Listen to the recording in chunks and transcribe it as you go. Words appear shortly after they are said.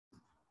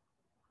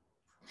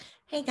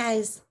Hey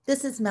guys,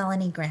 this is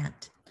Melanie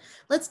Grant.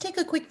 Let's take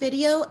a quick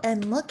video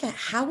and look at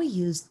how we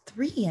use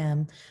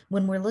 3M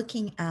when we're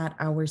looking at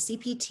our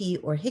CPT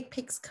or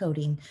HCPCS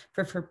coding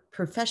for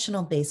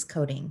professional-based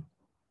coding.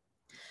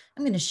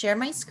 I'm going to share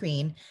my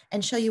screen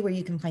and show you where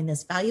you can find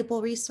this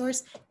valuable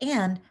resource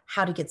and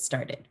how to get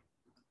started.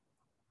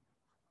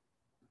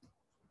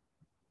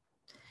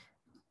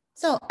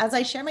 So as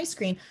I share my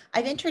screen,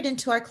 I've entered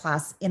into our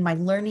class in my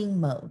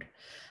learning mode.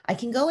 I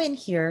can go in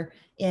here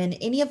in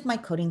any of my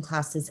coding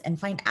classes and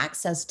find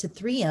access to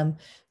 3M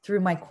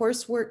through my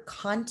coursework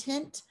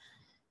content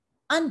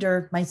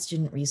under my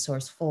student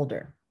resource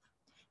folder.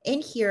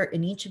 In here,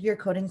 in each of your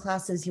coding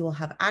classes, you will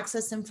have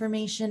access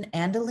information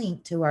and a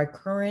link to our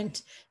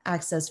current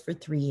access for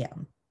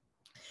 3M.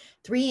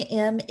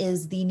 3M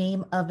is the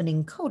name of an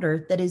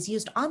encoder that is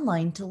used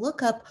online to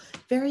look up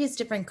various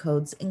different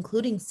codes,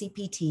 including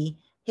CPT,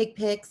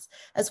 HCPCS,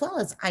 as well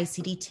as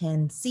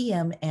ICD-10,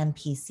 CM, and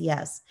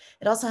PCS.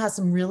 It also has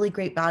some really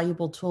great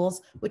valuable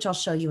tools, which I'll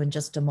show you in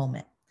just a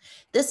moment.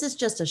 This is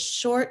just a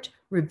short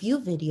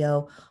review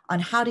video on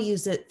how to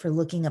use it for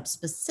looking up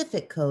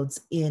specific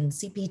codes in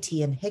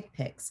CPT and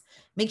HCPCS.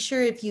 Make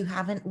sure if you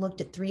haven't looked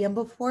at 3M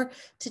before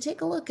to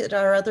take a look at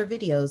our other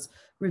videos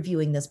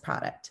reviewing this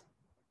product.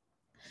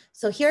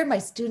 So here in my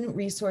student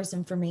resource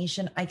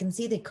information, I can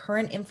see the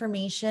current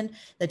information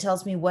that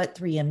tells me what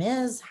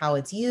 3M is, how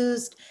it's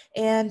used,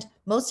 and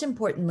most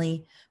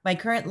importantly, my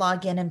current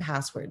login and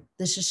password.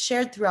 This is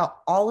shared throughout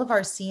all of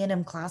our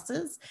CNM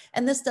classes,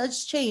 and this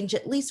does change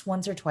at least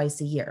once or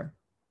twice a year.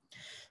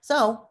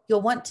 So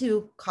you'll want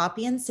to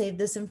copy and save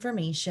this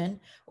information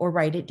or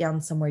write it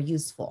down somewhere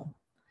useful.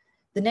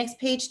 The next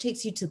page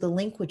takes you to the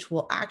link, which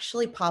will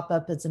actually pop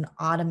up as an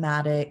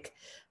automatic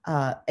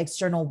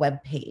external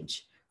web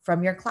page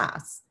from your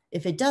class.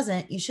 If it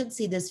doesn't, you should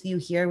see this view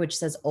here, which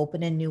says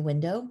open in new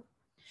window.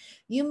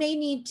 You may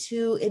need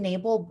to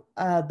enable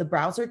the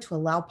browser to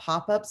allow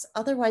pop-ups.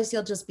 Otherwise,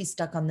 you'll just be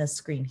stuck on this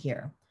screen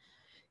here.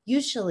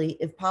 Usually,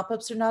 if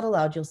pop-ups are not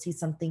allowed, you'll see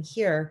something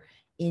here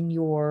in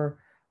your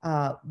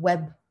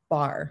web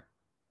bar.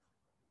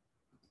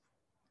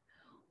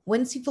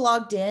 Once you've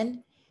logged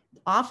in,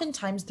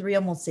 oftentimes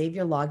 3M will save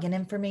your login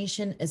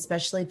information,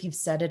 especially if you've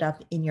set it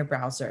up in your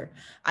browser.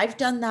 I've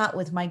done that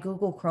with my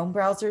Google Chrome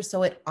browser,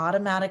 so it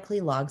automatically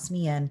logs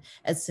me in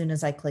as soon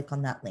as I click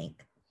on that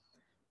link.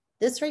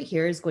 This right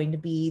here is going to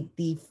be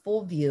the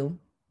full view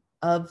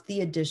of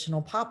the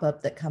additional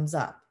pop-up that comes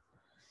up.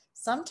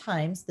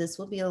 Sometimes this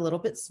will be a little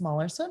bit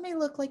smaller, so it may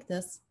look like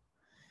this.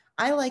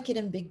 I like it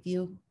in big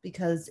view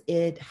because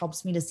it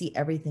helps me to see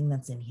everything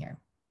that's in here.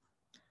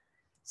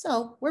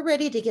 So we're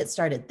ready to get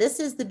started. This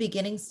is the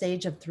beginning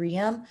stage of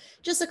 3M.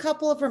 Just a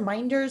couple of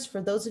reminders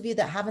for those of you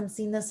that haven't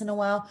seen this in a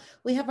while.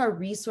 We have our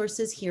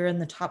resources here in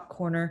the top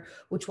corner,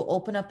 which will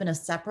open up in a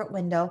separate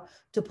window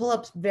to pull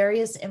up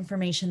various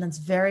information that's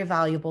very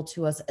valuable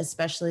to us,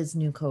 especially as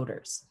new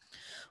coders.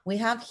 We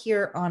have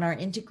here on our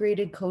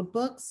integrated code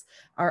books,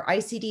 our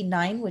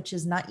ICD-9, which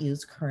is not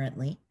used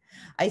currently,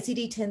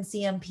 ICD-10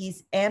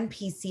 CMPs and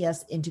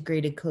PCS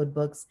integrated code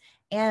books,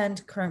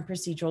 and current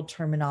procedural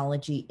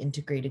terminology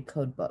integrated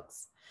code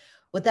books.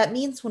 What that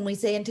means when we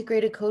say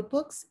integrated code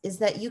books is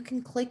that you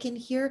can click in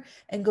here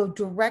and go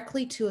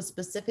directly to a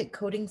specific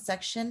coding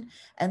section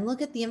and look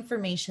at the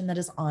information that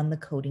is on the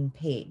coding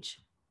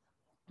page.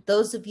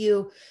 Those of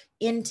you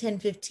in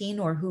 1015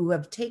 or who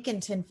have taken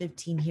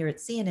 1015 here at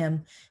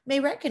CNM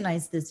may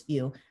recognize this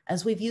view,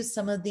 as we've used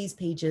some of these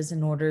pages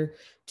in order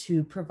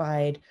to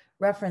provide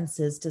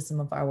references to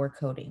some of our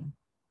coding.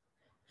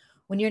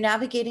 When you're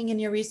navigating in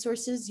your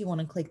resources, you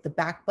want to click the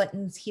back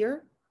buttons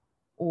here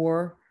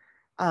or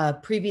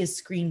previous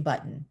screen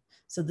button.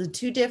 So the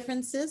two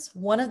differences,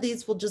 one of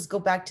these will just go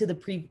back to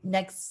the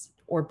next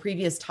or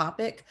previous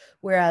topic,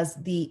 whereas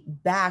the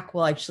back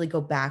will actually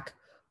go back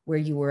where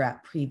you were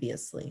at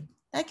previously.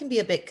 That can be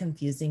a bit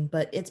confusing,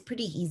 but it's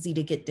pretty easy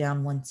to get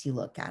down once you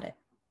look at it.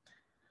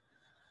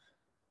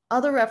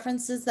 Other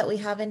references that we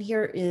have in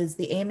here is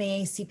the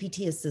AMA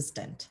CPT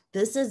Assistant.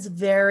 This is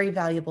very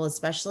valuable,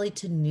 especially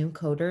to new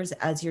coders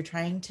as you're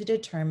trying to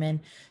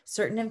determine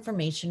certain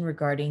information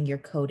regarding your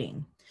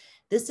coding.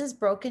 This is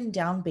broken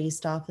down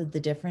based off of the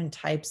different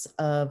types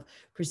of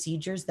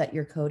procedures that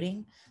you're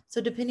coding.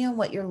 So depending on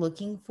what you're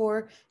looking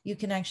for, you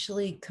can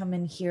actually come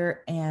in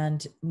here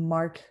and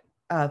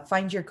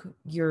find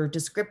your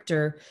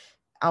descriptor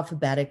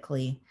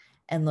alphabetically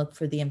and look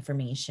for the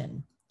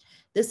information.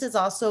 This is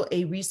also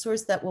a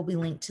resource that will be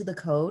linked to the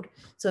code.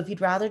 So if you'd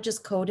rather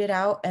just code it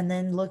out and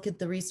then look at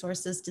the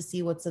resources to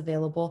see what's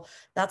available,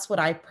 that's what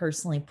I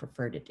personally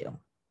prefer to do.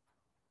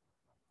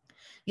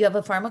 You have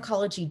a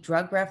pharmacology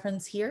drug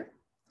reference here,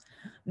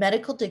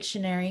 medical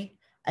dictionary,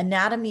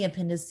 anatomy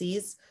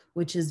appendices,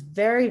 which is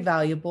very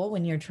valuable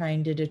when you're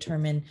trying to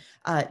determine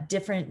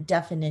different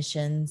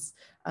definitions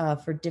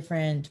for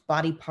different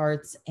body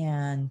parts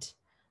and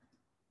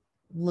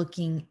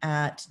looking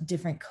at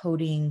different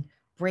coding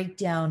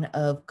breakdown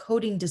of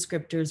coding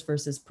descriptors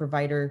versus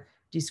provider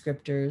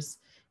descriptors.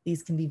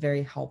 These can be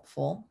very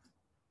helpful.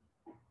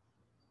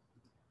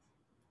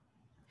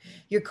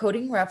 Your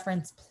coding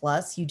reference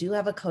plus, you do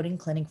have a coding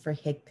clinic for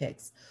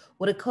HCPCS.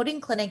 What a coding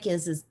clinic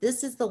is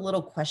this is the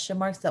little question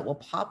marks that will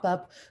pop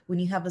up when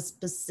you have a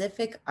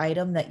specific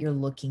item that you're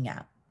looking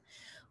at.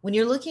 When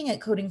you're looking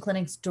at coding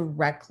clinics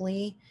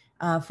directly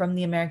from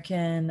the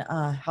American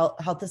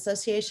Health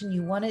Association,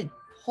 you want to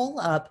pull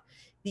up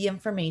the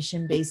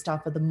information based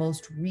off of the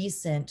most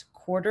recent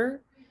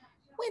quarter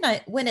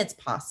when it's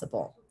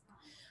possible.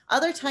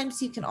 Other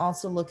times you can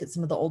also look at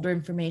some of the older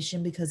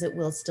information because it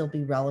will still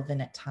be relevant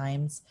at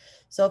times.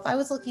 So if I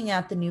was looking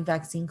at the new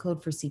vaccine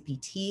code for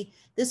CPT,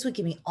 this would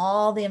give me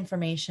all the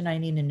information I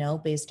need to know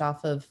based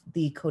off of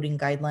the coding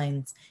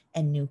guidelines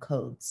and new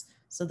codes.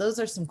 So those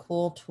are some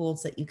cool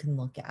tools that you can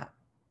look at.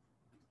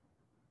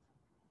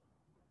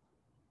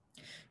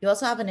 You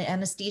also have an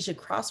anesthesia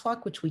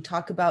crosswalk, which we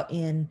talk about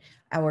in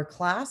our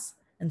class.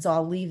 And so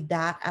I'll leave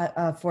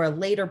that for a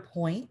later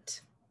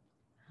point.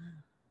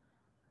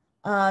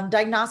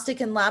 Diagnostic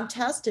and lab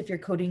test, if you're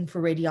coding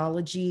for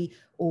radiology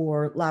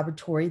or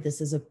laboratory, this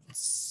is a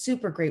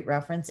super great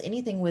reference.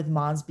 Anything with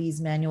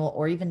Mosby's manual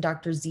or even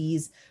Dr.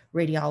 Z's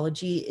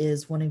radiology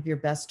is one of your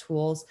best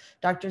tools.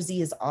 Dr. Z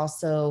is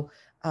also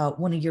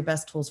one of your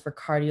best tools for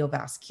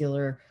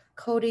cardiovascular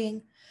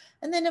coding.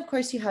 And then of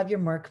course you have your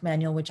Merck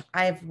manual, which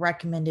I've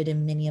recommended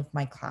in many of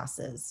my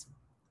classes.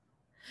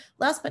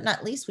 Last but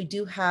not least, we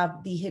do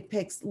have the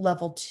HCPCS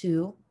level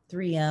 2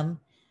 3M,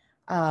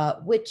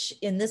 which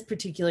in this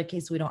particular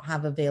case, we don't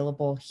have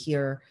available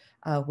here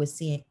with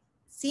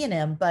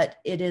CNM, but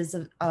it is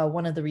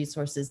one of the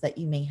resources that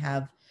you may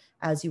have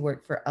as you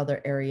work for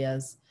other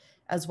areas,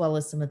 as well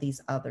as some of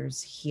these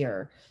others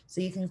here.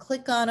 So you can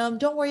click on them.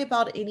 Don't worry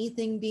about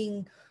anything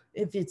being,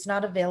 if it's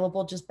not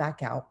available, just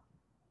back out.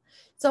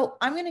 So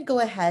I'm going to go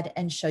ahead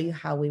and show you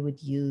how we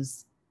would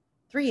use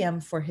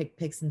 3M for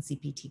HCPCS and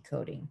CPT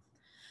coding.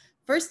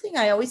 First thing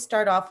I always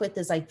start off with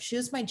is I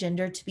choose my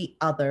gender to be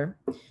other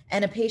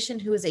and a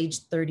patient who is age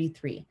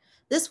 33.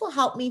 This will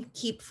help me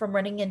keep from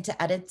running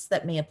into edits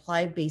that may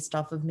apply based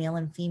off of male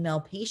and female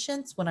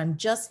patients when I'm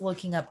just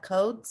looking up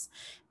codes.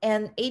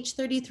 And age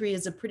 33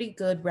 is a pretty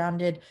good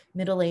rounded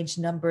middle-aged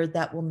number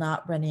that will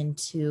not run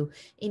into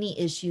any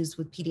issues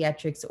with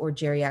pediatrics or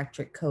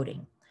geriatric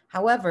coding.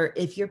 However,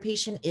 if your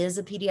patient is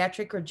a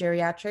pediatric or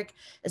geriatric,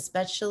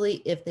 especially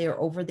if they are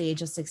over the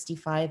age of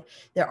 65,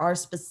 there are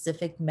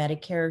specific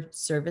Medicare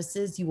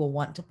services you will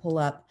want to pull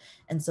up.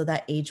 And so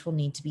that age will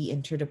need to be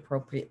entered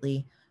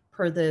appropriately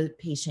per the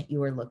patient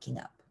you are looking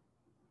up.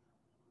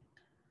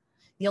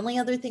 The only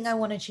other thing I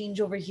want to change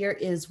over here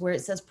is where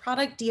it says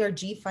product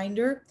DRG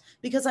finder,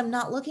 because I'm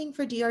not looking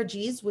for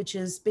DRGs, which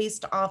is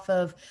based off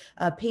of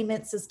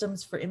payment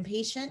systems for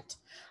inpatient.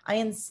 I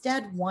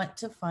instead want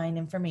to find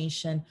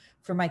information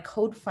for my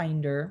code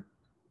finder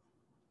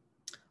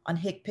on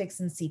HCPCS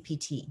and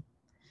CPT.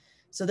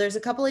 So there's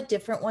a couple of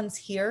different ones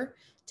here.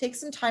 Take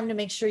some time to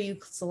make sure you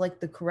select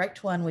the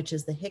correct one, which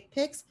is the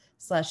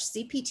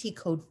HCPCS/CPT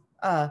code,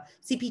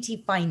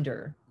 CPT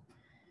finder,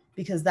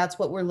 because that's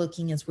what we're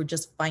looking is we're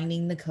just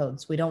finding the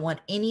codes. We don't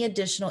want any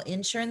additional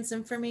insurance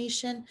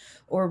information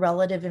or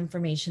relative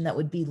information that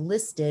would be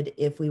listed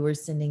if we were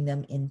sending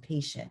them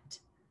inpatient.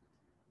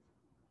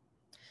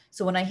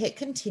 So when I hit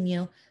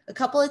continue, a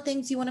couple of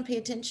things you want to pay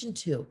attention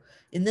to.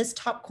 In this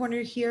top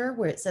corner here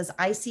where it says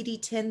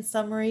ICD-10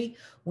 summary,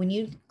 when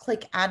you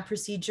click add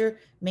procedure,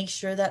 make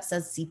sure that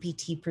says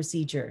CPT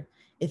procedure.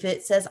 If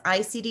it says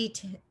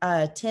ICD-10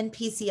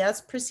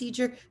 PCS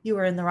procedure, you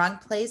are in the wrong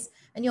place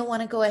and you'll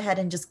want to go ahead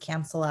and just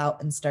cancel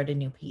out and start a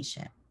new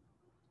patient.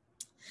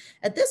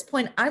 At this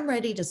point, I'm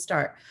ready to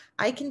start.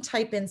 I can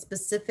type in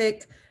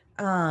specific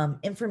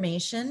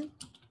information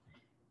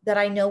that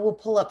I know will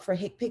pull up for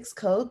HCPCS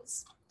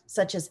codes,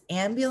 such as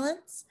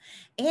ambulance.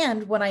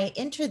 And when I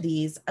enter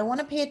these, I want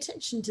to pay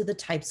attention to the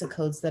types of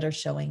codes that are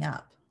showing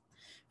up.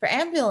 For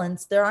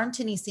ambulance, there aren't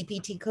any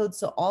CPT codes,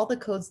 so all the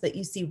codes that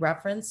you see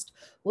referenced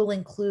will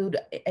include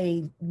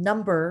a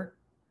number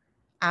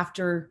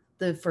after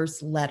the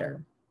first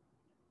letter.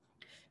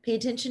 Pay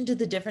attention to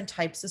the different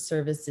types of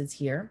services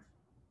here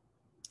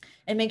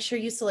and make sure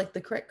you select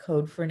the correct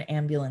code for an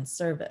ambulance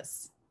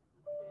service.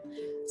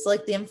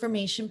 Select the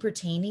information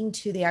pertaining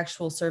to the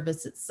actual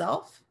service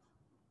itself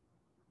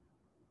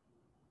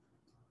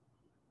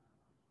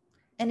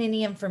and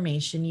any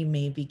information you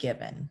may be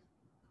given.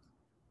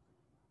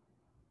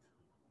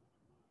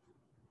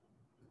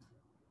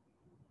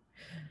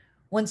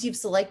 Once you've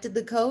selected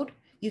the code,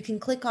 you can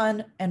click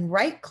on and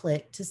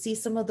right-click to see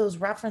some of those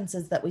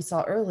references that we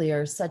saw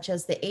earlier, such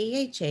as the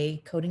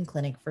AHA Coding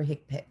Clinic for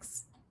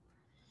HCPCS.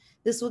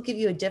 This will give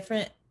you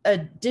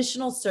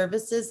additional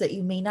services that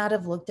you may not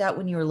have looked at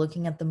when you were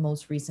looking at the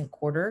most recent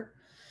quarter.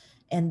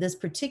 And this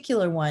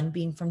particular one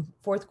being from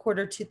fourth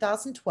quarter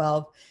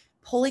 2012,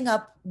 pulling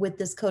up with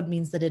this code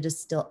means that it is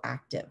still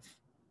active.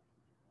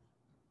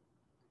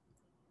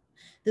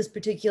 This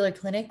particular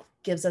clinic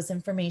gives us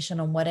information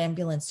on what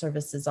ambulance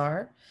services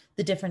are,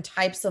 the different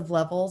types of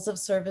levels of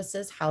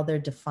services, how they're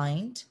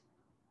defined,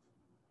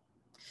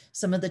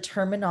 some of the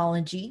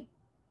terminology,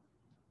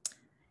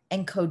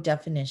 and code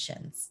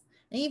definitions.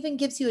 It even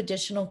gives you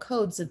additional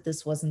codes if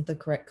this wasn't the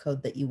correct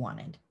code that you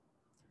wanted.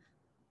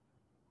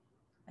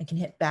 I can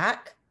hit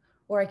back,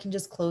 or I can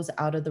just close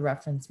out of the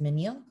reference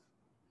menu.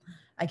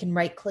 I can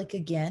right click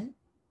again,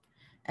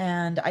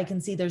 and I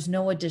can see there's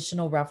no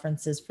additional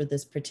references for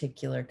this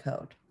particular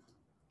code.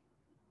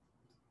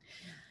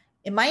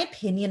 In my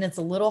opinion, it's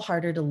a little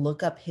harder to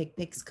look up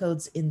HCPCS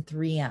codes in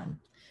 3M.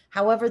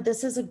 However,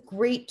 this is a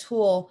great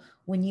tool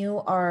when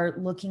you are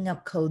looking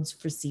up codes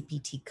for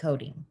CPT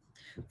coding.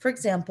 For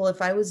example,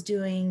 if I was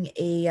doing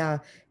a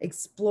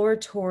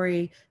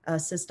exploratory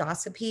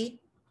cystoscopy,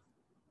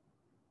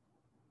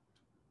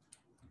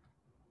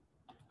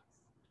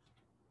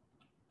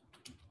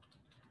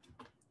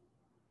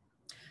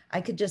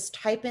 I could just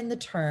type in the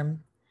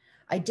term,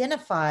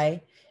 identify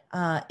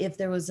if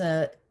there was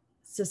a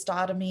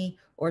cystotomy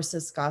or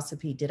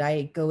cystoscopy. Did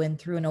I go in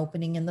through an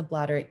opening in the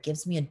bladder? It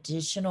gives me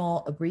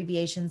additional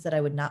abbreviations that I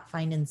would not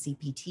find in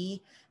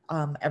CPT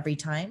every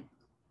time.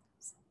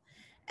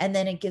 And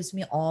then it gives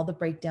me all the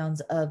breakdowns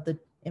of the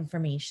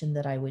information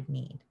that I would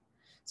need.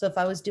 So if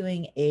I was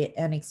doing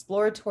an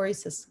exploratory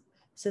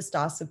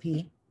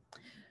cystoscopy,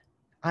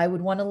 I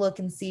would want to look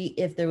and see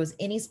if there was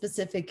any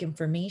specific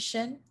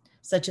information,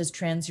 such as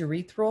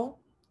transurethral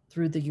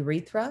through the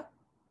urethra,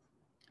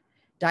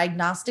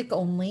 diagnostic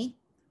only,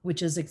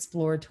 which is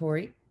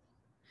exploratory,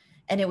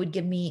 and it would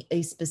give me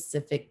a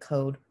specific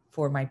code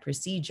for my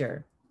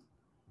procedure.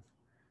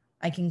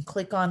 I can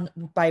click on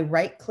by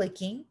right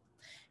clicking,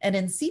 and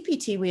in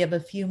CPT, we have a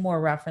few more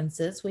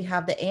references. We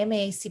have the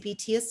AMA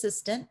CPT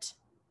assistant,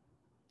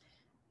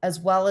 as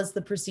well as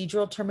the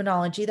procedural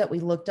terminology that we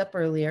looked up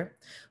earlier.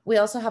 We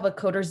also have a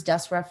coder's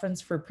desk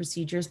reference for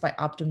procedures by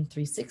Optum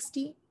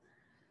 360.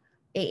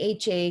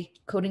 AHA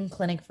coding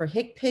clinic for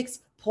HCPCS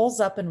pulls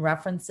up and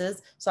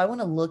references. So I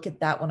want to look at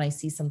that when I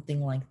see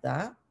something like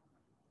that.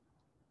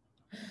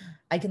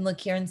 I can look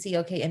here and see,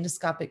 okay,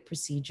 endoscopic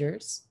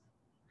procedures.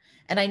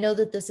 And I know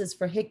that this is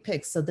for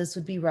HCPCS. So this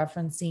would be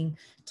referencing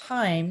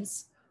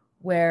times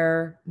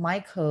where my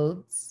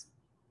codes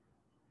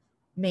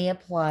may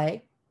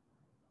apply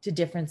to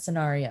different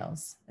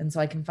scenarios. And so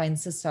I can find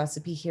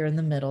cystoscopy here in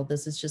the middle.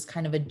 This is just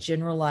kind of a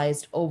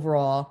generalized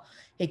overall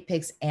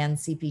HCPCS and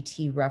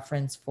CPT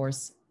reference for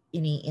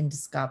any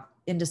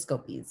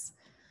endoscopies.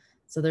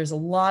 So there's a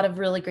lot of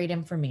really great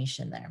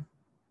information there.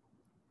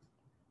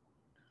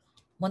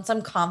 Once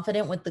I'm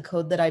confident with the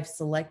code that I've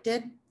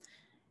selected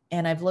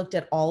and I've looked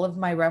at all of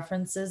my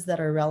references that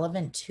are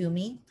relevant to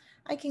me,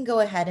 I can go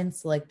ahead and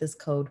select this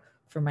code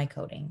for my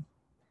coding.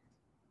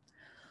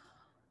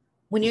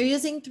 When you're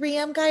using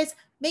 3M, guys,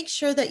 make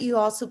sure that you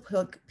also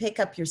pick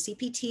up your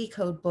CPT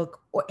code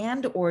book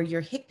or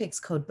your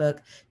HCPCS code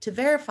book to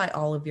verify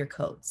all of your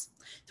codes.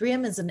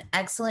 3M is an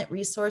excellent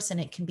resource, and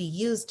it can be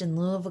used in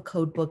lieu of a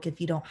code book if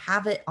you don't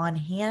have it on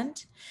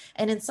hand.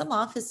 And in some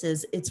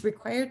offices, it's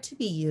required to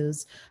be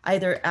used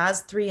either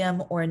as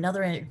 3M or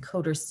another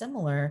encoder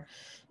similar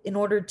in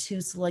order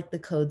to select the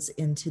codes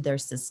into their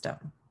system.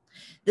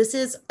 This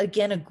is,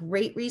 again, a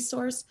great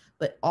resource,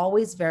 but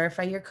always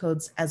verify your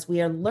codes as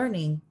we are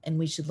learning, and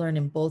we should learn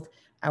in both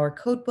our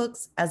code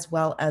books as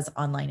well as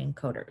online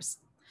encoders.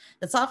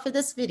 That's all for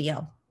this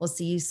video. We'll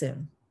see you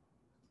soon.